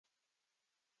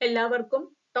എല്ലാവർക്കും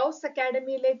ടോസ്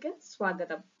അക്കാഡമിയിലേക്ക്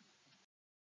സ്വാഗതം.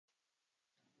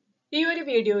 ഈ ഒരു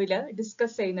വീഡിയോയിൽ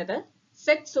ഡിസ്കസ് ചെയ്യുന്നത്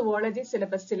സെറ്റ് സുവോളജി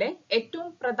സിലബസിലെ ഏറ്റവും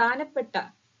പ്രധാനപ്പെട്ട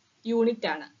യൂണിറ്റ്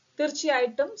ആണ്.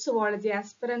 തീർച്ചയായിട്ടും സുവോളജി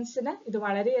ആസ്പിറൻസിന് ഇത്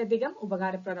വളരെയധികം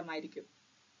ഉപകാരപ്രദമായിരിക്കും.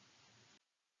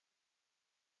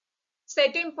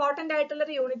 ഏറ്റവും ഇമ്പോർട്ടന്റ് ആയിട്ടുള്ള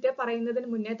ഒരു യൂണിറ്റ് പറയുന്നതിന്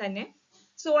മുന്നേ തന്നെ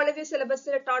സുവോളജി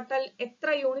സിലബസിൽ ടോട്ടൽ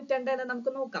എത്ര യൂണിറ്റ് ഉണ്ട് എന്ന്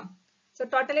നമുക്ക് നോക്കാം. So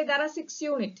totally there are 6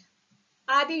 unit.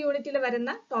 ആദ്യ യൂണിറ്റിൽ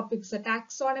വരുന്ന topics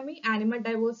taxonomy, animal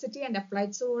diversity and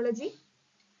applied zoology.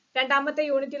 രണ്ടാമത്തെ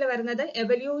യൂണിറ്റിൽ വരുന്നത്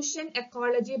evolution,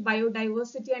 ecology,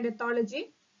 biodiversity and ethology.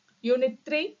 Unit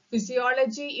 3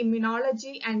 physiology,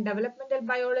 immunology and developmental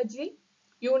biology.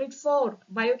 Unit 4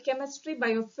 biochemistry,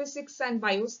 biophysics and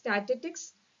biostatistics.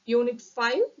 Unit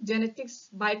 5 genetics,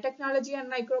 biotechnology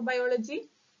and microbiology.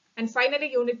 And finally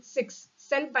unit 6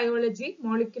 cell biology,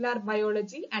 molecular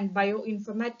biology and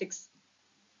bioinformatics.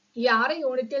 ഈ 6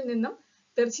 യൂണിറ്റിൽ നിന്നും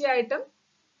തീർച്ചയായിട്ടും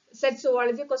set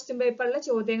zoology question പേപ്പറിലെ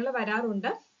ചോദ്യങ്ങൾ വരാറുണ്ട്.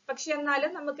 പക്ഷെ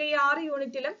എന്നാലും നമുക്ക് ഈ 6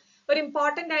 യൂണിറ്റിലും ഒരു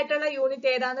ഇമ്പോർട്ടന്റ് ആയിട്ടുള്ള യൂണിറ്റ്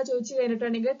ഏതാണെന്ന് ചോദിച്ചു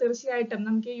കഴിഞ്ഞിട്ടുണ്ടെങ്കിൽ തീർച്ചയായിട്ടും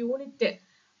നമുക്ക് യൂണിറ്റ്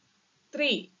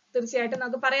 3 തീർച്ചയായിട്ടും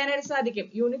നമുക്ക് പറയാനായിട്ട് സാധിക്കും.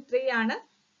 യൂണിറ്റ് 3 ആണ്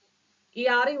ഈ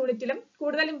 6 യൂണിറ്റിലും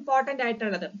കൂടുതൽ ഇമ്പോർട്ടന്റ്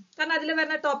ആയിട്ടുള്ളത്. കാരണം അതിൽ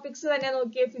വരുന്ന ടോപ്പിക്സ് തന്നെ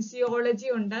നോക്കിയേ, ഫിസിയോളജി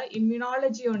ഉണ്ട്,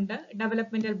 ഇമ്മ്യൂണോളജി ഉണ്ട്,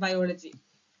 ഡെവലപ്മെന്റൽ ബയോളജി.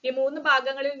 ഈ 3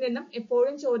 ഭാഗങ്ങളിൽ നിന്നും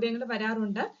എപ്പോഴും ചോദ്യങ്ങൾ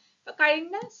വരാറുണ്ട്.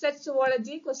 കഴിഞ്ഞ സെറ്റ്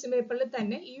സുവോളജി ക്വസ്റ്റ്യൻ പേപ്പറിൽ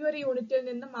തന്നെ ഈ ഒരു യൂണിറ്റിൽ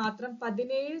നിന്ന് മാത്രം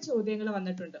 17 ചോദ്യങ്ങൾ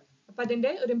വന്നിട്ടുണ്ട്. അപ്പൊ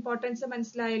അതിന്റെ ഒരു ഇമ്പോർട്ടൻസ്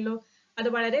മനസ്സിലായല്ലോ. അത്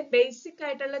വളരെ ബേസിക്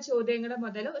ആയിട്ടുള്ള ചോദ്യങ്ങൾ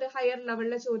മുതൽ ഒരു ഹയർ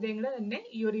ലെവലിലെ ചോദ്യങ്ങൾ തന്നെ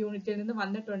ഈ ഒരു യൂണിറ്റിൽ നിന്ന്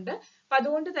വന്നിട്ടുണ്ട്. അപ്പൊ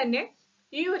അതുകൊണ്ട് തന്നെ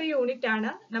ഈ ഒരു യൂണിറ്റ്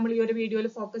ആണ് നമ്മൾ ഈ ഒരു വീഡിയോയിൽ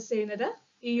ഫോക്കസ് ചെയ്യുന്നത്.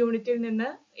 ഈ യൂണിറ്റിൽ നിന്ന്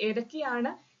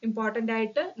ഏതൊക്കെയാണ് ഇമ്പോർട്ടന്റ്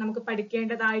ആയിട്ട് നമുക്ക്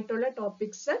പഠിക്കേണ്ടതായിട്ടുള്ള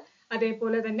ടോപ്പിക്സ്,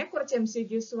 അതേപോലെ തന്നെ കുറച്ച്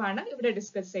MCQs ആണ് ഇവിടെ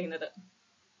ഡിസ്കസ് ചെയ്യുന്നത്.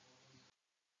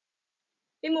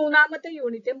 ഈ മൂന്നാമത്തെ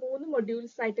യൂണിറ്റ് 3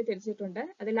 മൊഡ്യൂൾസ് ആയിട്ട് തിരിച്ചിട്ടുണ്ട്.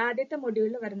 അതിൽ ആദ്യത്തെ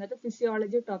മൊഡ്യൂളിൽ വരുന്നത്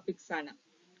ഫിസിയോളജി ടോപ്പിക്സ് ആണ്.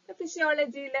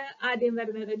 ഫിസിയോളജിയിൽ ആദ്യം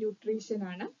വരുന്നത് ന്യൂട്രീഷൻ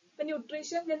ആണ്. അപ്പൊ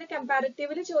ന്യൂട്രീഷൻ നിന്ന്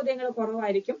കമ്പാരിറ്റീവ്ലി ചോദ്യങ്ങൾ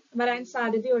കുറവായിരിക്കും. വരാൻ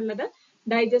സാധ്യതയുള്ളത്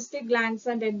digestive glands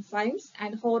and enzymes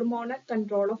and hormonal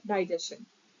control of digestion.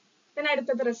 പിന്നെ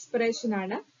അടുത്തത് റെസ്പിറേഷൻ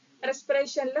ആണ്.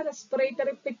 റെസ്പിറേഷനിൽ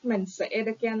റെസ്പിറേറ്ററി പിഗ്മെന്റ്സ്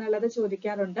ഏതൊക്കെയാണെന്നുള്ളത്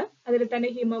ചോദിക്കാറുണ്ട്. അതിൽ തന്നെ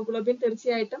ഹീമോഗ്ലോബിൻ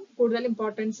തീർച്ചയായിട്ടും കൂടുതൽ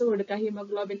ഇമ്പോർട്ടൻസ് കൊടുക്കുക.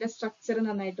 ഹീമോഗ്ലോബിന്റെ സ്ട്രക്ചർ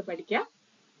നന്നായിട്ട് പഠിക്കുക,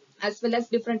 as well as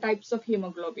different types of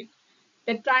hemoglobin.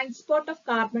 The transport of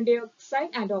carbon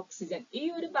dioxide and oxygen. ഈ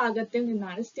ഒരു ഭാഗത്തിൽ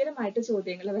നിന്നാണ് സ്ഥിരമായിട്ട്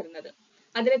ചോദ്യങ്ങൾ വരുന്നത്.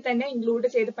 അതിൽ തന്നെ ഇൻക്ലൂഡ്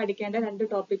ചെയ്ത് പഠിക്കേണ്ട 2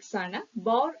 ടോപ്പിക്സ് ആണ്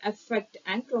bore effect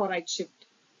and chloride shift.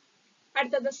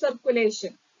 അടുത്തത്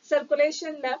സർക്കുലേഷൻ.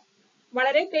 സർക്കുലേഷനിൽ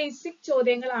വളരെ ബേസിക്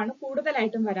ചോദ്യങ്ങളാണ്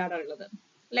കൂടുതലായിട്ടും വരാറുള്ളത്.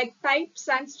 Like types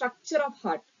and structure of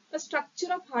heart.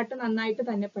 Structure of heart നന്നായിട്ട്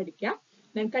തന്നെ പഠിക്കുക.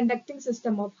 Then conducting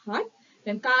system of heart,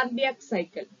 then cardiac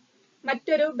cycle.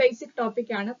 മറ്റൊരു ബേസിക്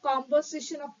ടോപ്പിക് ആണ്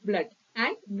composition of blood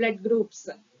and blood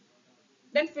groups.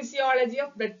 Then physiology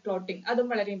of blood clotting, അതും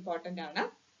വളരെ ഇമ്പോർട്ടന്റ് ആണ്.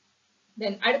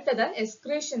 Then അടുത്തത്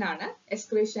excretion ആണ്.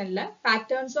 എക്സ്ക്രീഷനിൽ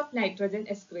patterns of nitrogen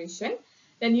excretion,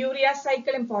 then urea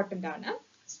cycle important ആണ്.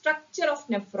 Structure of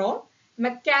nephron,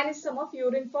 mechanism of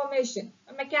urine formation.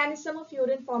 Mechanism of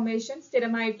urine formation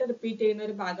സ്ഥിരമായിട്ട് repeat ചെയ്യുന്ന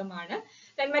ഒരു ഭാഗമാണ്.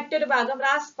 ദെൻ മറ്റൊരു ഭാഗം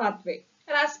റാസ് പാത്വേ.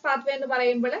 റാസ് പാത്വേ എന്ന്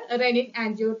പറയുമ്പോൾ റെനിൻ,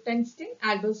 ആൻജിയോടെൻസിൻ,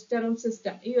 ആൽഡോസ്റ്റെറോൺ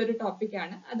സിസ്റ്റം, ഈ ഒരു ടോപ്പിക്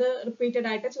ആണ്. അത് റിപ്പീറ്റഡ്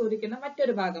ആയിട്ട് ചോദിക്കുന്ന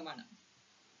മറ്റൊരു ഭാഗമാണ്.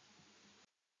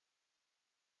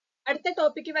 അടുത്ത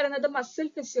ടോപ്പിക്ക് വരുന്നത് മസിൽ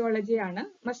ഫിസിയോളജി ആണ്.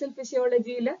 മസിൽ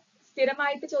ഫിസിയോളജിയിൽ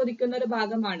സ്ഥിരമായിട്ട് ചോദിക്കുന്ന ഒരു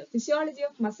ഭാഗമാണ് ഫിസിയോളജി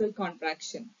ഓഫ് മസിൽ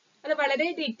കോൺട്രാക്ഷൻ. അത് വളരെ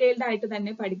ഡീറ്റെയിൽഡ് ആയിട്ട്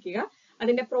തന്നെ പഠിക്കുക.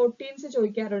 അതിന്റെ പ്രോട്ടീൻസ്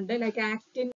ചോദിക്കാറുണ്ട്, ലൈക്ക്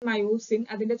ആക്ടിൻ, മയോസിൻ,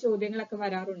 അതിന്റെ ചോദ്യങ്ങളൊക്കെ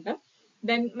വരാറുണ്ട്.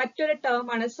 ദെൻ മറ്റൊരു ടേം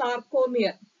ആണ്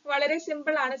സാർക്കോമിയർ. വളരെ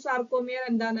സിമ്പിൾ ആണ് സാർക്കോമിയർ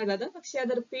എന്താന്നുള്ളത്, പക്ഷെ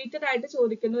അത് റിപ്പീറ്റഡ് ആയിട്ട്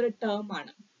ചോദിക്കുന്ന ഒരു ടേം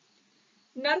ആണ്.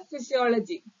 Nerve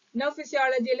physiology. Nerve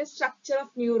ഫിസിയോളജിയിൽ structure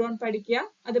of neuron പഠിക്കുക,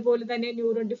 അതുപോലെ തന്നെ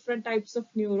neuron, different types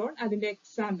of neuron, അതിന്റെ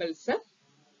examples.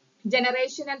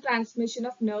 Generation and transmission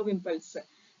of nerve impulse.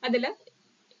 അതിൽ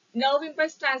നെർവ്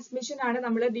ഇമ്പൾസ് ട്രാൻസ്മിഷൻ ആണ്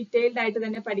നമ്മൾ ഡീറ്റെയിൽഡ് ആയിട്ട്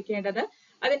തന്നെ പഠിക്കേണ്ടത്.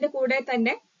 അതിന്റെ കൂടെ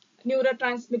തന്നെ ന്യൂറോ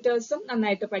ട്രാൻസ്മിറ്റേഴ്സും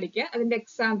നന്നായിട്ട് പഠിക്കുക, അതിന്റെ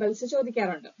എക്സാമ്പിൾസ്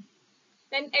ചോദിക്കാറുണ്ട്.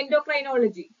 Then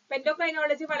endocrinology.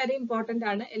 എൻഡോക്രൈനോളജി വളരെ ഇമ്പോർട്ടന്റ്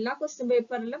ആണ്. എല്ലാ ക്വസ്റ്റ്യൻ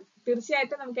പേപ്പറിലും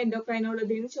തീർച്ചയായിട്ടും നമുക്ക്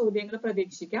എൻഡോക്രൈനോളജിയിൽ നിന്ന് ചോദ്യങ്ങൾ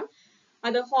പ്രതീക്ഷിക്കാം.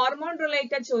 അത് ഹോർമോൺ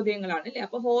റിലേറ്റഡ് ചോദ്യങ്ങളാണ് അല്ലെ.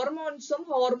 അപ്പൊ ഹോർമോൺസും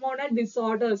ഹോർമോണൽ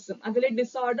ഡിസോർഡേഴ്സും, അതിൽ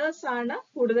ഡിസോർഡേഴ്സ് ആണ്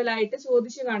കൂടുതലായിട്ട്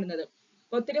ചോദിച്ചു കാണുന്നത്.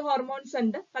 ഒത്തിരി ഹോർമോൺസ്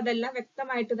ഉണ്ട്, അതെല്ലാം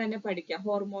വ്യക്തമായിട്ട് തന്നെ പഠിക്കാം,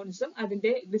 ഹോർമോൺസും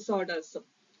അതിന്റെ ഡിസോർഡേഴ്സും.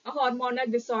 ആ ഹോർമോണൽ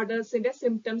ഡിസോർഡേഴ്സിന്റെ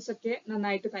സിംറ്റംസ് ഒക്കെ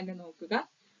നന്നായിട്ട് തന്നെ നോക്കുക.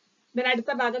 ഇതിന്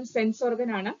അടുത്ത ഭാഗം സെൻസ്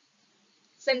ഓർഗൻ ആണ്.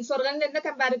 സെൻസ് ഓർഗനിൽ നിന്ന്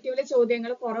കമ്പാരിറ്റീവ്ലി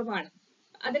ചോദ്യങ്ങൾ കുറവാണ്.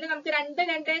 അതിന് നമുക്ക് രണ്ട്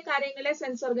കാര്യങ്ങളെ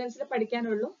സെൻസ് ഓർഗൻസിൽ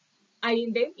പഠിക്കാനുള്ളൂ.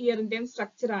 ഐന്റെയും ഇയറിന്റെയും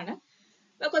സ്ട്രക്ചർ ആണ്.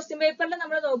 ക്വസ്റ്റ്യൻ പേപ്പറിൽ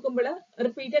നമ്മൾ നോക്കുമ്പോൾ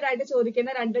റിപ്പീറ്റഡ് ആയിട്ട്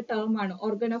ചോദിക്കുന്ന രണ്ട് ടേം ആണ്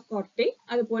ഓർഗൻ ഓഫ് കോർട്ടി,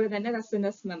 അതുപോലെ തന്നെ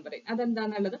റെസിനസ് മെമ്പറിൻ.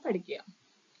 അതെന്താന്നുള്ളത് പഠിക്കുക.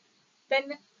 ദെൻ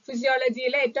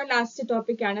ഫിസിയോളജിയിലെ ഏറ്റവും ലാസ്റ്റ്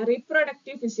ടോപ്പിക് ആണ്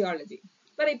റീപ്രൊഡക്റ്റീവ് ഫിസിയോളജി.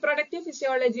 ഇപ്പൊ റീപ്രൊഡക്റ്റീവ്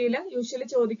ഫിസിയോളജിയിൽ യൂഷ്വലി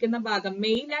ചോദിക്കുന്ന ഭാഗം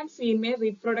male and female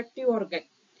reproductive organ.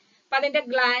 അപ്പൊ അതിന്റെ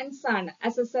ഗ്ലാൻസ് ആണ്,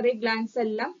 അസസറി ഗ്ലാൻസ്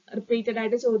എല്ലാം റിപ്പീറ്റഡ്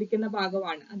ആയിട്ട് ചോദിക്കുന്ന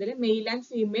ഭാഗമാണ്. അതിൽ male and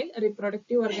female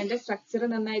reproductive ഓർഗന്റെ structure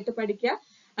നന്നായിട്ട് പഠിക്കുക.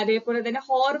 അതേപോലെ തന്നെ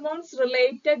hormones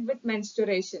related with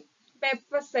മെൻസ്റ്റുറേഷൻ,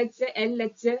 FSH,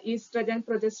 LH, oestrogen,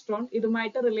 progesterone,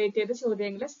 ഇതുമായിട്ട് റിലേറ്റ് ചെയ്ത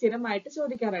ചോദ്യങ്ങൾ സ്ഥിരമായിട്ട്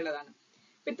ചോദിക്കാറുള്ളതാണ്.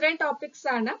 ഇത്രയും ടോപ്പിക്സ്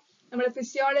ആണ് നമ്മൾ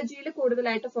ഫിസിയോളജിയിൽ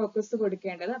കൂടുതലായിട്ട് ഫോക്കസ്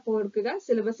കൊടുക്കേണ്ടത്. അപ്പോൾ ഓർക്കുക,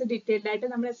 സിലബസ് ഡീറ്റെയിൽഡ് ആയിട്ട്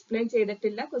നമ്മൾ എക്സ്പ്ലെയിൻ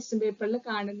ചെയ്തിട്ടില്ല. ക്വസ്റ്റ്യൻ പേപ്പറിൽ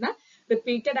കാണുന്ന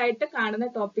റിപ്പീറ്റഡ് ആയിട്ട് കാണുന്ന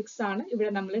ടോപ്പിക്സ് ആണ്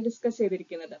ഇവിടെ നമ്മൾ ഡിസ്കസ്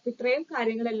ചെയ്തിരിക്കുന്നത്. അപ്പൊ ഇത്രയും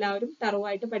കാര്യങ്ങൾ എല്ലാവരും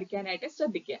തറവായിട്ട് പഠിക്കാനായിട്ട്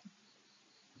ശ്രദ്ധിക്കുക.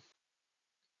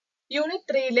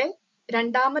 യൂണിറ്റ് 3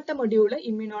 രണ്ടാമത്തെ മൊഡ്യൂള്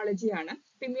ഇമ്മ്യൂണോളജി ആണ്.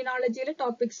 ഇമ്മ്യൂണോളജിയിൽ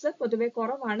ടോപ്പിക്സ് പൊതുവെ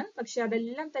കുറവാണ്, പക്ഷെ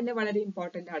അതെല്ലാം തന്നെ വളരെ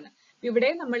ഇമ്പോർട്ടന്റ് ആണ്. ഇവിടെ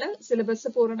നമ്മൾ സിലബസ്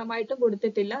പൂർണ്ണമായിട്ടും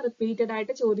കൊടുത്തിട്ടില്ല. റിപ്പീറ്റഡ്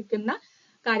ആയിട്ട് ചോദിക്കുന്ന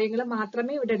കാര്യങ്ങൾ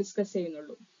മാത്രമേ ഇവിടെ ഡിസ്കസ്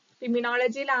ചെയ്യുന്നുള്ളൂ.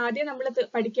 ഇമ്മ്യൂണോളജിയിൽ ആദ്യം നമ്മൾ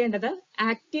പഠിക്കേണ്ടത്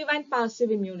ആക്റ്റീവ് ആൻഡ്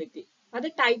പാസീവ് ഇമ്മ്യൂണിറ്റി. അത്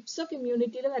ടൈപ്സ് ഓഫ്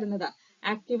ഇമ്മ്യൂണിറ്റിയിൽ വരുന്നതാ.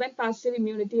 ആക്റ്റീവ് ആൻഡ് പാസീവ്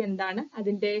ഇമ്മ്യൂണിറ്റി എന്താണ്,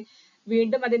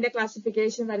 വീണ്ടും അതിന്റെ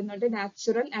ക്ലാസിഫിക്കേഷൻ വരുന്നുണ്ട്,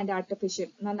 നാച്ചുറൽ ആൻഡ് ആർട്ടിഫിഷ്യൽ.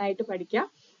 നന്നായിട്ട് പഠിക്കാം.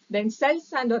 Then cells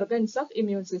and organs of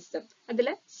immune system.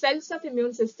 അതില് cells of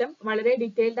immune system വളരെ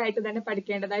ഡീറ്റെയിൽഡ് ആയിട്ട് തന്നെ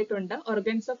പഠിക്കേണ്ടതായിട്ടുണ്ട്.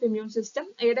 organs of immune system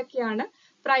ഏതൊക്കെയാണ്,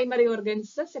 primary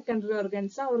organs, secondary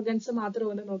organs, organs മാത്രം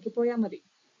ഒന്ന് നോക്കിപ്പോയാൽ മതി.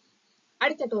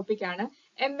 അടുത്ത ടോപ്പിക് ആണ്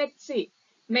MHC,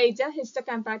 മേജർ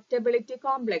ഹിസ്റ്റോകമ്പാറ്റബിലിറ്റി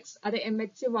കോംപ്ലക്സ്. അത്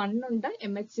MHC1 ഉണ്ട്,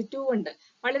 MHC2 ഉണ്ട്.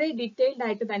 വളരെ ഡീറ്റെയിൽഡ്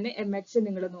ആയിട്ട് തന്നെ MHC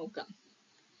നിങ്ങൾ നോക്കാം.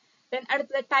 Then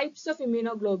അടുത്തത് ടൈപ്സ് ഓഫ്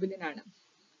ഇമ്മ്യൂണോഗ്ലോബുലിൻ ആണ്.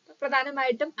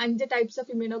 പ്രധാനമായിട്ടും 5 ടൈപ്സ്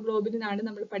ഓഫ് ഇമ്മ്യൂണോഗ്ലോബുലിൻ ആണ്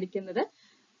നമ്മൾ പഠിക്കുന്നത്.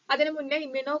 അതിനു മുന്നേ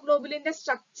ഇമ്മ്യൂണോഗ്ലോബുലിന്റെ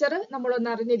സ്ട്രക്ചർ നമ്മളൊന്ന്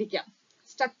അറിഞ്ഞിരിക്കാം.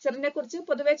 സ്ട്രക്ചറിനെ കുറിച്ച്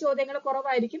പൊതുവെ ചോദ്യങ്ങൾ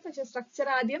കുറവായിരിക്കും, പക്ഷെ സ്ട്രക്ചർ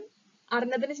ആദ്യം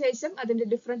അറിഞ്ഞതിന് ശേഷം അതിന്റെ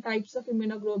ഡിഫറെന്റ് ടൈപ്സ് ഓഫ്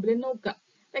ഇമ്മ്യൂണോഗ്ലോബുലിൻ നോക്കാം.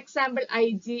 എക്സാമ്പിൾ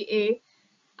IgA,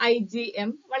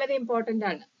 IgM വളരെ ഇമ്പോർട്ടന്റ്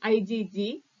ആണ്. IgG,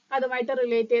 അതുമായിട്ട്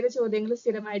റിലേറ്റ് ചെയ്ത ചോദ്യങ്ങൾ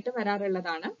സ്ഥിരമായിട്ട്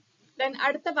വരാറുള്ളതാണ്. ദെൻ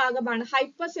അടുത്ത ഭാഗമാണ്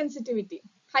hyper sensitivity.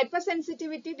 Hyper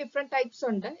sensitivity different types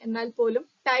ഉണ്ട്, എന്നാൽ പോലും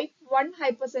ടൈപ്പ് 1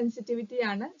 ഹൈപ്പർ സെൻസിറ്റിവിറ്റി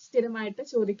ആണ് സ്ഥിരമായിട്ട്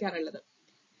ചോദിക്കാറുള്ളത്.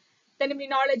 then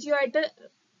ഇമ്മ്യൂണോളജിയുമായിട്ട്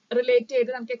റിലേറ്റ്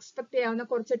ചെയ്ത് നമുക്ക് എക്സ്പെക്ട് ചെയ്യാവുന്ന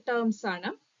കുറച്ച് ടേംസ്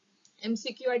ആണ്.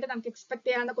 MCQ ആയിട്ട് നമുക്ക് എക്സ്പെക്ട്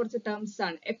ചെയ്യാവുന്ന കുറച്ച് ടേംസ്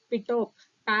ആണ്. എപ്പിടോപ്പ്,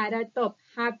 പാരാടോപ്പ്,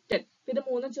 ഹാപ്റ്റൻ. ഇത്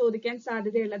മൂന്നും ചോദിക്കാൻ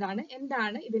സാധ്യതയുള്ളതാണ്.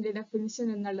 എന്താണ് ഇതിന്റെ ഡെഫിനിഷൻ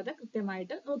എന്നുള്ളത്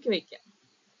കൃത്യമായിട്ട് നോക്കി വയ്ക്കാം.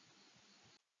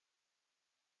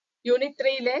 യൂണിറ്റ്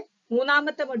 3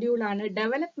 മൂന്നാമത്തെ മൊഡ്യൂൾ ആണ്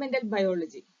ഡെവലപ്മെന്റൽ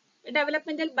ബയോളജി.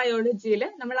 ഡെവലപ്മെന്റൽ ബയോളജിയിൽ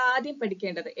നമ്മൾ ആദ്യം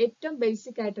പഠിക്കേണ്ടത് ഏറ്റവും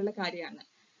ബേസിക് ആയിട്ടുള്ള കാര്യമാണ്.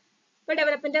 ഇപ്പൊ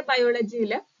ഡെവലപ്മെന്റൽ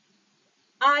ബയോളജിയിൽ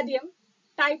ആദ്യം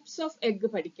ടൈപ്സ് ഓഫ് എഗ്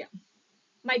പഠിക്കാം.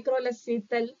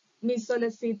 മൈക്രോലസീത്തൽ,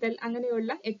 മീസോലസീത്തൽ,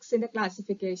 അങ്ങനെയുള്ള എഗ്സിന്റെ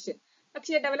ക്ലാസിഫിക്കേഷൻ.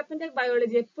 പക്ഷേ ഡെവലപ്മെന്റൽ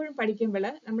ബയോളജി എപ്പോഴും പഠിക്കുമ്പോൾ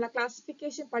നമ്മൾ ആ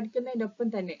ക്ലാസിഫിക്കേഷൻ പഠിക്കുന്നതിനൊപ്പം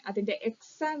തന്നെ അതിന്റെ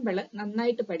എക്സാമ്പിൾ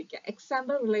നന്നായിട്ട് പഠിക്കുക.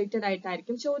 എക്സാമ്പിൾ റിലേറ്റഡ്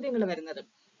ആയിട്ടായിരിക്കും ചോദ്യങ്ങൾ വരുന്നത്.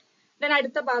 then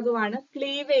അടുത്ത ഭാഗമാണ്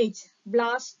ക്ലീവേജ്,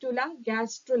 ബ്ലാസ്റ്റുല,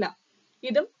 ഗാസ്ട്രുല.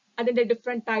 ഇതും അതിന്റെ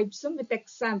ഡിഫറെന്റ് ടൈപ്സും വിത്ത്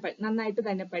എക്സാമ്പിൾ നന്നായിട്ട്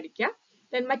തന്നെ പഠിക്കാം.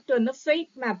 then മറ്റൊന്ന്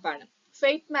ഫെയ്റ്റ് മാപ്പ് ആണ്.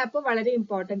 ഫെയ്റ്റ് മാപ്പ് വളരെ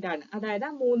ഇമ്പോർട്ടന്റ് ആണ്. അതായത്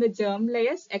 3 germ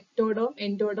layers, ectoderm,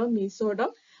 endoderm,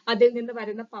 mesoderm, അതിൽ നിന്ന്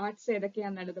വരുന്ന പാർട്സ്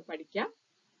ഏതൊക്കെയാണെന്നുള്ളത് പഠിക്കാം.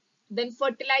 then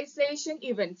fertilisation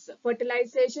events.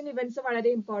 Fertilisation events വളരെ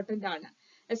ഇമ്പോർട്ടന്റ് ആണ്.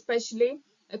 എസ്പെഷ്യലി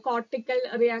കോർട്ടിക്കൽ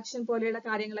റിയാക്ഷൻ പോലെയുള്ള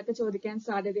കാര്യങ്ങളൊക്കെ ചോദിക്കാൻ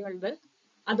സാധ്യതയുള്ളത്.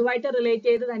 അതുമായിട്ട് റിലേറ്റ്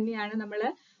ചെയ്ത് തന്നെയാണ് നമ്മൾ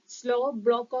slow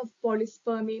block of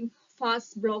പോളിസ്പെർമിയും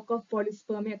fast block of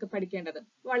പോളിസ്പെർമി ഒക്കെ പഠിക്കേണ്ടത്.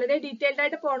 വളരെ ഡീറ്റെയിൽഡ്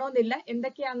ആയിട്ട് പോകണമെന്നില്ല,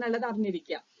 എന്തൊക്കെയാണെന്നുള്ളത്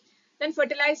അറിഞ്ഞിരിക്കുക. then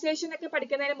ഫെർട്ടിലൈസേഷൻ ഒക്കെ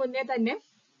പഠിക്കുന്നതിന് മുന്നേ തന്നെ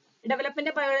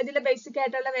ഡെവലപ്മെന്റ് ബയോളജിയിലെ ബേസിക്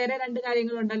ആയിട്ടുള്ള വേറെ 2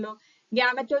 കാര്യങ്ങളുണ്ടല്ലോ,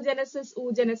 ഗ്യാമറ്റോജെനസിസ്,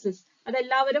 ഊജെനസിസ്.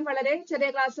 അതെല്ലാവരും വളരെ ചെറിയ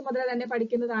ക്ലാസ് മുതൽ തന്നെ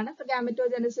പഠിക്കുന്നതാണ്. അപ്പൊ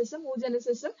ഗ്യാമറ്റോജെനസിസും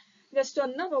ഊജെനസിസും ജസ്റ്റ്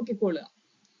ഒന്ന് നോക്കിക്കൊള്ളുക.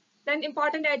 then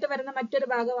ഇമ്പോർട്ടന്റ് ആയിട്ട് വരുന്ന മറ്റൊരു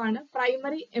ഭാഗമാണ്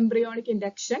primary embryonic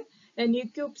induction,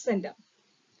 ന്യൂക്യൂപ്സെന്റ.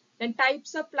 then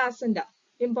types of placenta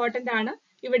important ആണ്.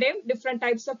 ഇവിടെയും different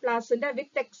types of placenta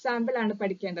with example ആണ്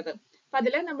പഠിക്കേണ്ടത്. അപ്പൊ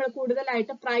അതിൽ നമ്മൾ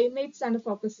കൂടുതലായിട്ട് പ്രൈമേറ്റ്സ് ആണ്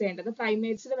ഫോക്കസ് ചെയ്യേണ്ടത്.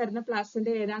 പ്രൈമേറ്റ്സിൽ വരുന്ന പ്ലാസെന്റ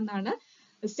ഏതാണെന്നാണ്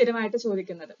സ്ഥിരമായിട്ട്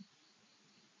ചോദിക്കുന്നത്.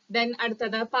 then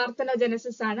അടുത്തത്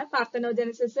പാർത്തനോജെനസിസ് ആണ്.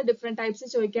 പാർത്തനോജെനസിസ് ഡിഫറെന്റ് ടൈപ്സ്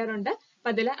ചോദിക്കാറുണ്ട്. അപ്പൊ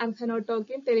അതിൽ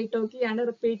അർഹനോട്ടോക്കിയും ടെലിട്ടോക്കിയും ആണ്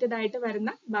റിപ്പീറ്റഡ് ആയിട്ട്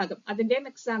വരുന്ന ഭാഗം. അതിന്റെയും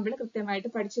എക്സാമ്പിൾ കൃത്യമായിട്ട്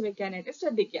പഠിച്ചു വെക്കാനായിട്ട്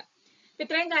ശ്രദ്ധിക്കുക.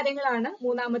 ഇത്രയും കാര്യങ്ങളാണ്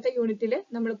മൂന്നാമത്തെ യൂണിറ്റിൽ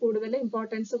നമ്മൾ കൂടുതൽ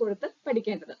ഇമ്പോർട്ടൻസ് കൊടുത്ത്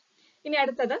പഠിക്കേണ്ടത്. ഇനി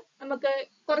അടുത്തത് നമുക്ക്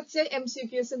കുറച്ച്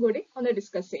MCQs കൂടി ഒന്ന്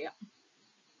ഡിസ്കസ് ചെയ്യാം.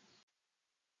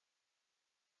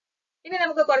 ഇനി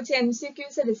നമുക്ക് കുറച്ച്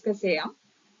MCQs ഡിസ്കസ് ചെയ്യാം.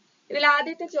 ഇതിൽ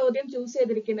ആദ്യത്തെ ചോദ്യം ചൂസ്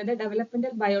ചെയ്തിരിക്കുന്നത്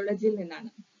ഡെവലപ്മെന്റൽ ബയോളജിയിൽ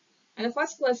നിന്നാണ്. And the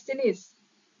first question is,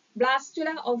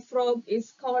 blastula of frog is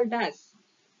called as.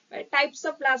 Types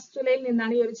of ബ്ലാസ്റ്റുലയിൽ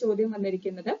നിന്നാണ് ഈ ഒരു ചോദ്യം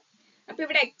വന്നിരിക്കുന്നത്. അപ്പൊ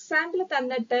ഇവിടെ എക്സാമ്പിൾ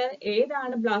തന്നിട്ട്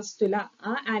ഏതാണ് ബ്ലാസ്റ്റുല,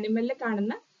 ആ ആനിമലിൽ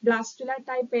കാണുന്ന ബ്ലാസ്റ്റുല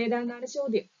ടൈപ്പ് ഏതാണെന്നാണ്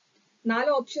ചോദ്യം.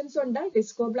 4 ഓപ്ഷൻസ് ഉണ്ട്: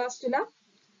 ഡിസ്കോബ്ലാസ്റ്റുല,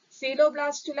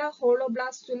 സീലോബ്ലാസ്റ്റുല,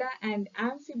 ഹോളോബ്ലാസ്റ്റുല ആൻഡ്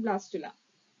ആംഫിബ്ലാസ്റ്റുല.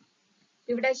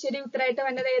 ഇവിടെ ശരി ഉത്തരമായിട്ട്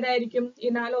വന്നത് ഏതായിരിക്കും? ഈ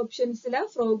 4 ഓപ്ഷൻസിൽ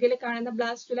ഫ്രോഗിൽ കാണുന്ന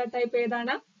ബ്ലാസ്റ്റുല ടൈപ്പ്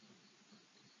ഏതാണ്?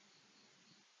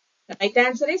 The right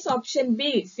answer is option B.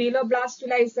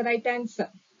 Coeloblastula is the right answer.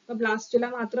 അപ്പൊ ബ്ലാസ്റ്റുല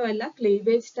മാത്രമല്ല,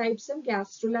 ക്ലീവേജ് ടൈപ്സും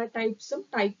ഗ്യാസ്ട്രുല ടൈപ്സും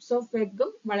ടൈപ്സ് ഓഫ്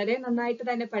എഗ്ഗും വളരെ നന്നായിട്ട്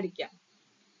തന്നെ പഠിക്കാം.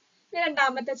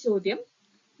 രണ്ടാമത്തെ ചോദ്യം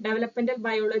ഡെവലപ്മെന്റൽ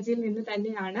ബയോളജിയിൽ നിന്ന്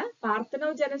തന്നെയാണ്.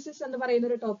 പാർത്തനോജനസിസ് എന്ന് പറയുന്ന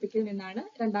ഒരു ടോപ്പിക്കിൽ നിന്നാണ്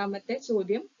രണ്ടാമത്തെ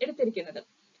ചോദ്യം എടുത്തിരിക്കുന്നത്.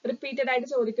 റിപ്പീറ്റഡ് ആയിട്ട്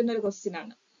ചോദിക്കുന്ന ഒരു ക്വസ്റ്റ്യൻ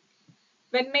ആണ്.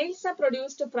 When males are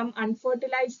produced from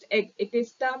unfertilized egg, it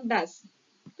is termed as.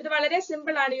 ഇത് വളരെ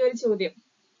സിമ്പിൾ ആണ് ഈ ഒരു ചോദ്യം.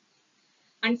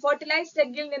 അൺഫെർട്ടിലൈസ്ഡ്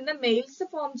എഗ്ഗിൽ നിന്ന് മെയിൽസ്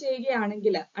ഫോം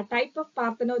ചെയ്യുകയാണെങ്കിൽ a type of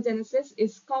parthenogenesis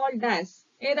is called as.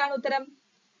 ഏതാണ് ഉത്തരം?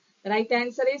 Right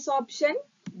answer is option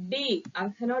D,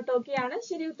 അർഹനോടോക്കി ആണ്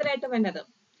ശരി ഉത്തരമായിട്ട് വന്നത്.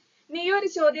 ഇനി ഈ ഒരു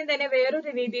ചോദ്യം തന്നെ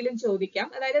വേറൊരു രീതിയിലും ചോദിക്കാം,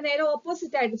 അതായത് നേരെ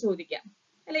ഓപ്പോസിറ്റ് ആയിട്ട് ചോദിക്കാം.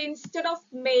 അല്ല, ഇൻസ്റ്റെഡ് ഓഫ്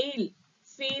മെയിൽ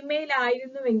ഫീമെയിൽ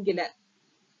ആയിരുന്നുവെങ്കിൽ,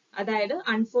 അതായത്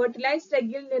അൺഫെർട്ടിലൈസ്ഡ്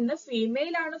എഗ്ഗിൽ നിന്ന്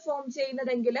ഫീമെയിൽ ആണ് ഫോം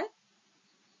ചെയ്യുന്നതെങ്കിൽ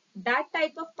that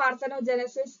type of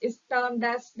parthenogenesis is termed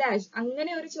as dash.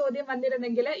 അങ്ങനെ ഒരു ചോദ്യം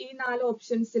വന്നിരുന്നെങ്കിൽ ഈ 4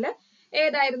 ഓപ്ഷൻസിൽ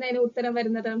ഏതായിരുന്നു അതിന് ഉത്തരം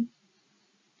വരുന്നത്?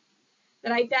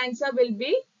 Right answer will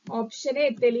be option A,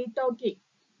 ടെലിടോക്കി.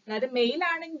 അതായത് മെയിൽ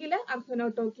ആണെങ്കിൽ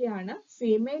അർഹനോടോക്കി ആണ്,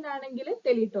 ഫീമെയിൽ ആണെങ്കിൽ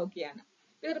ടെലിടോക്കി ആണ്.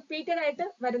 ഇത് റിപ്പീറ്റഡ് ആയിട്ട്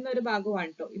വരുന്ന ഒരു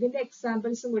ഭാഗമാണ് കേട്ടോ. ഇതിന്റെ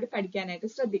എക്സാമ്പിൾസും കൂടി പഠിക്കാനായിട്ട്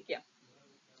ശ്രദ്ധിക്കാം.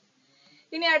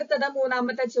 ഇനി അടുത്തത്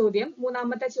മൂന്നാമത്തെ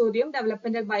ചോദ്യം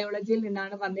ഡെവലപ്മെന്റൽ ബയോളജിയിൽ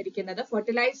നിന്നാണ് വന്നിരിക്കുന്നത്.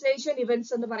 ഫെർട്ടിലൈസേഷൻ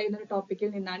ഇവന്റ്സ് എന്ന് പറയുന്ന ഒരു ടോപ്പിക്കിൽ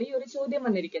നിന്നാണ് ഈ ഒരു ചോദ്യം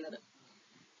വന്നിരിക്കുന്നത്.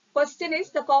 Question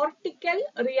is the cortical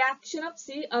reaction of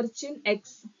sea urchin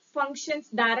eggs functions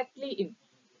directly in.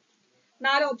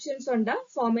 4 options ഉണ്ട്: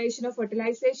 formation of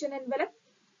fertilisation envelope,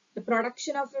 the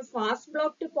production of A fast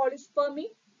block two പോളിസ്പെർമി,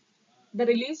 the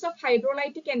release of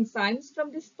hydrolytic enzymes from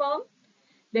the sperm,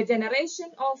 the generation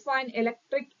of an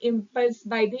electric impulse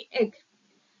by the egg.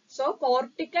 So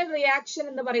cortical reaction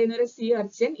എന്ന് പറയുന്ന ഒരു see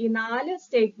urchin ഈ 4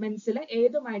 സ്റ്റേറ്റ്മെന്റ്സിൽ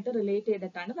ഏതുമായിട്ട് relate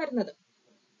ചെയ്തിട്ടാണ് വരുന്നത്?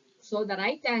 So the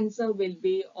right answer will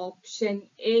be option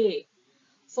A,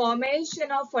 formation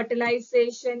of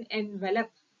fertilisation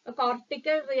envelope.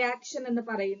 Cortical reaction എന്ന്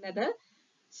പറയുന്നത്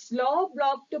slow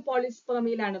block two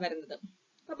പോളിസ്പെർമിയിലാണ് വരുന്നത്.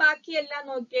 അപ്പൊ ബാക്കിയെല്ലാം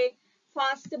നോക്കിയേ,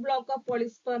 ഫാസ്റ്റ് ബ്ലോക്ക് ഓഫ്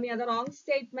പോളിസ്പെർമി അത് റോങ്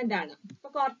സ്റ്റേറ്റ്മെന്റ് ആണ്.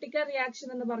 അപ്പൊ കോർട്ടിക്കൽ റിയാക്ഷൻ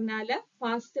എന്ന് പറഞ്ഞാല്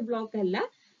ഫാസ്റ്റ് ബ്ലോക്ക് അല്ല,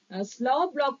 slow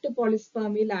block two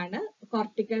പോളിസ്പെർമിയിലാണ്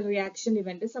cortical reaction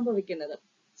event സംഭവിക്കുന്നത്.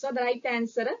 So the right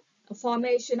answer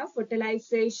formation of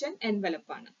fertilisation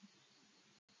envelope ആണ്.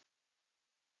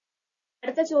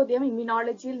 അടുത്ത ചോദ്യം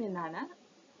ഇമ്മ്യൂണോളജിയിൽ നിന്നാണ്.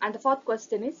 And the fourth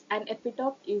question is, an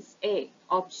epitope is A.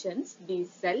 Options: B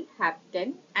cell, hapten,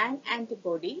 and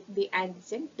antibody, the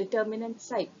antigen determinant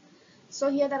site.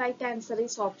 So here the right answer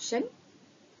is option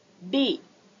D.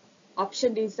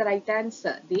 Option D is the right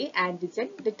answer, the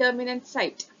antigen determinant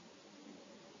site.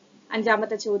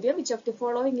 അഞ്ചാമത്തെ ചോദ്യം, which of the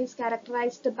following is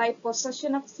characterized by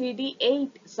possession of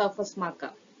CD8 surface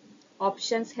marker?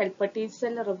 Options: helper T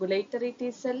cell, regulatory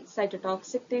T cell,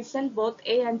 cytotoxic T cell, both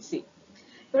A and C.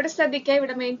 ഇവിടെ ശ്രദ്ധിക്കുക,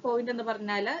 ഇവിടെ main point എന്ന്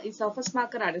പറഞ്ഞാൽ ഈ surface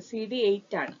marker ആണ്,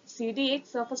 CD8 ആണ്. CD8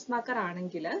 surface marker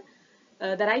ആണെങ്കിൽ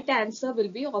the right answer will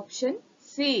be option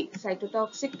C,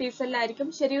 cytotoxic T cell ആയിരിക്കും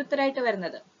ശരി ഉത്തരമായിട്ട്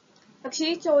വരുന്നത്. പക്ഷെ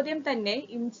ഈ ചോദ്യം തന്നെ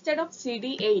ഇൻസ്റ്റെഡ് ഓഫ്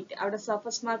CD8 അവിടെ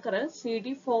surface marker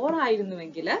CD4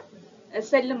 ആയിരുന്നുവെങ്കിൽ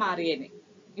cell മാറിയേനെ.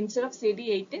 Instead of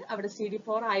CD8 അവിടെ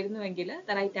CD4 ആയിരുന്നുവെങ്കിൽ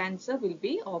the right answer will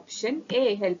be option A,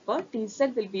 helper T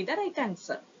cell will be the right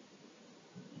answer.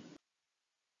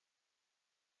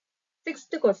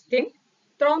 Sixth question,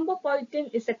 thrombopoietin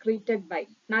is secreted by.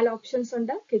 4 options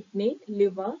ഉണ്ട്: kidney,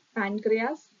 liver,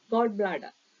 pancreas, God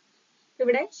bladder.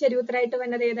 ഇവിടെ ശരി ഉത്തരമായിട്ട്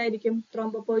വന്നത് ഏതായിരിക്കും?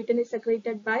 thrombopoietin is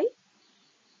secreted by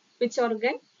which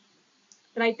organ?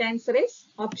 Right answer is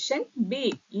option B,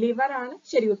 liver ആണ്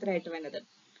ശരി ഉത്തരമായിട്ട് വന്നത്.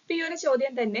 ഈ ഒരു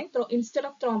ചോദ്യം തന്നെ ഇൻസ്റ്റെഡ്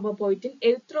ഓഫ് thrombopoietin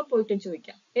എറിത്രോപോയിറ്റിൻ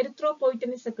ചോദിക്കാം.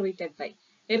 Erythropoietin is secreted by.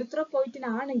 Erythropoietin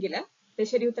ആണെങ്കിൽ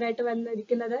ശരി ഉത്തരമായിട്ട്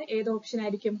വന്നിരിക്കുന്നത് ഏത് ഓപ്ഷൻ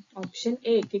ആയിരിക്കും? ഓപ്ഷൻ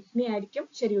എ, കിഡ്നി ആയിരിക്കും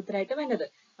ശരി ഉത്തരമായിട്ട് വന്നത്.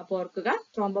 അപ്പൊ ഓർക്കുക,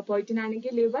 thrombopoietin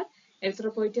ആണെങ്കിൽ ലിവർ,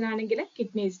 എറിത്രോപോയിറ്റിൻ ആണെങ്കിൽ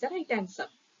kidney is the right answer.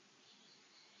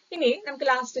 ഇനി നമുക്ക്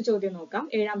ലാസ്റ്റ് ചോദ്യം നോക്കാം.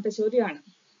 7ാമത്തെ ചോദ്യമാണ്.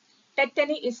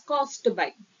 Tetany is caused by.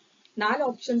 4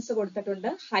 options കൊടുത്തിട്ടുണ്ട്: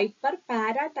 hyper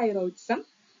parathyroidism,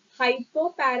 hypo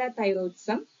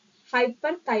parathyroidism,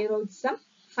 hyper thyroidism,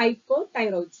 hypo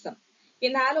thyroidism. ഈ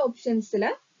 4 ഓപ്ഷൻസിൽ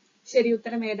ശരി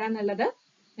ഉത്തരം ഏതാന്നുള്ളത്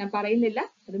ഞാൻ പറയുന്നില്ല,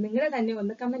 അത് നിങ്ങൾ തന്നെ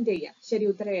ഒന്ന് കമന്റ് ചെയ്യുക. ശരി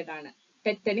ഉത്തരം ഏതാണ്?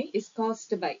 Tetany is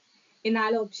caused by. ഈ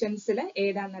 4 ഓപ്ഷൻസിൽ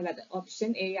ഏതാണെന്നുള്ളത്,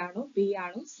 ഓപ്ഷൻ എ ആണോ, ബി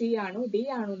ആണോ, സി ആണോ, ഡി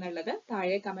ആണോ എന്നുള്ളത്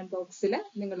താഴെ കമന്റ് ബോക്സിൽ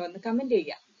നിങ്ങൾ ഒന്ന് കമന്റ്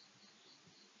ചെയ്യുക.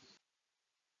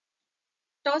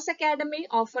 ടോസ് അക്കാഡമി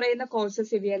ഓഫർ ചെയ്യുന്ന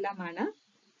courses ഇവയെല്ലാമാണ്: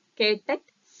 KTET,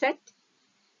 set,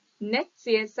 net,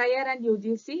 CSIR and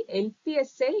UGC,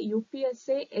 LPSA,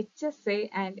 UPSA, HSA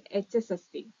and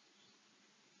HSST.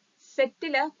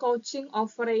 Settle coaching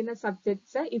offer ചെയ്യുന്ന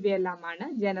subjects ഇവയെല്ലാമാണ്: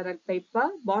 general paper,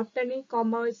 botany,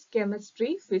 commerce, chemistry,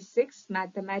 physics,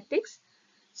 mathematics,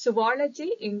 zoology,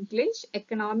 English,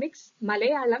 economics,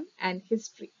 Malayalam and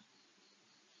history.